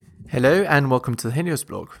Hello and welcome to the Helios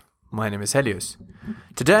blog. My name is Helios.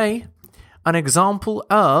 Today, an example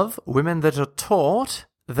of women that are taught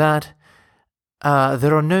that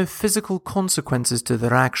there are no physical consequences to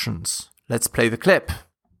their actions. Let's play the clip.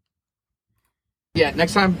 Yeah,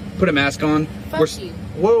 next time, put a mask on. Fuck you.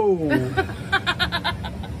 Whoa.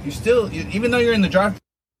 Even though you're in the drive.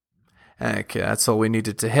 Okay, that's all we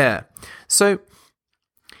needed to hear. So,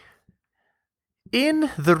 in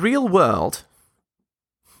the real world,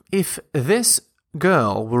 if this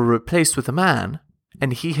girl were replaced with a man,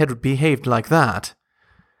 and he had behaved like that,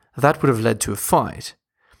 that would have led to a fight.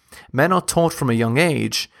 Men are taught from a young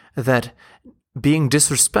age that being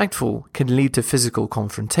disrespectful can lead to physical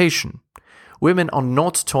confrontation. Women are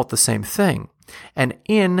not taught the same thing. And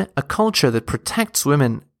in a culture that protects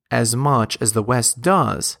women as much as the West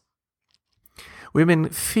does, women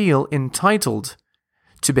feel entitled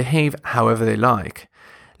to behave however they like.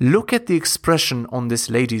 Look at the expression on this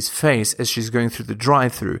lady's face as she's going through the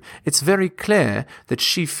drive-thru. It's very clear that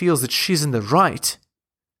she feels that she's in the right.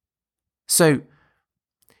 So,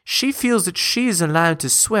 she feels that she is allowed to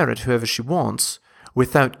swear at whoever she wants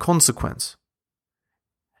without consequence.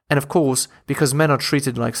 And of course, because men are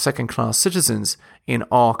treated like second-class citizens in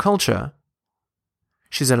our culture,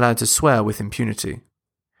 she's allowed to swear with impunity.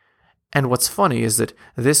 And what's funny is that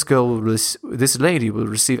this lady will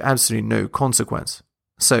receive absolutely no consequence.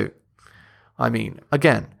 So, I mean,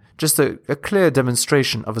 again, just a clear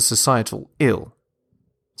demonstration of a societal ill.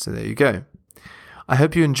 So there you go. I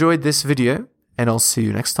hope you enjoyed this video, and I'll see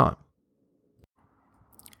you next time.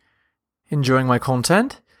 Enjoying my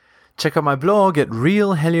content? Check out my blog at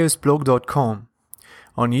realheliosblog.com.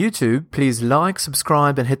 On YouTube, please like,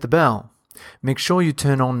 subscribe, and hit the bell. Make sure you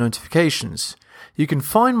turn on notifications. You can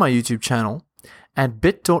find my YouTube channel at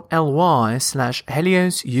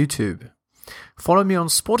bit.ly/HeliosYouTube. Follow me on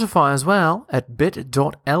Spotify as well at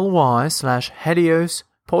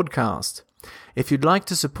bit.ly/HeliosPodcast. If you'd like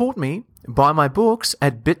to support me, buy my books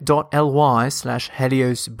at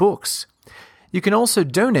bit.ly/HeliosBooks. You can also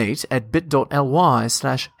donate at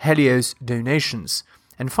bit.ly/HeliosDonations.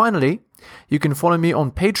 And finally, you can follow me on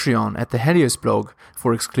Patreon at the Helios blog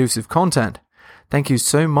for exclusive content. Thank you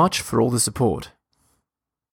so much for all the support.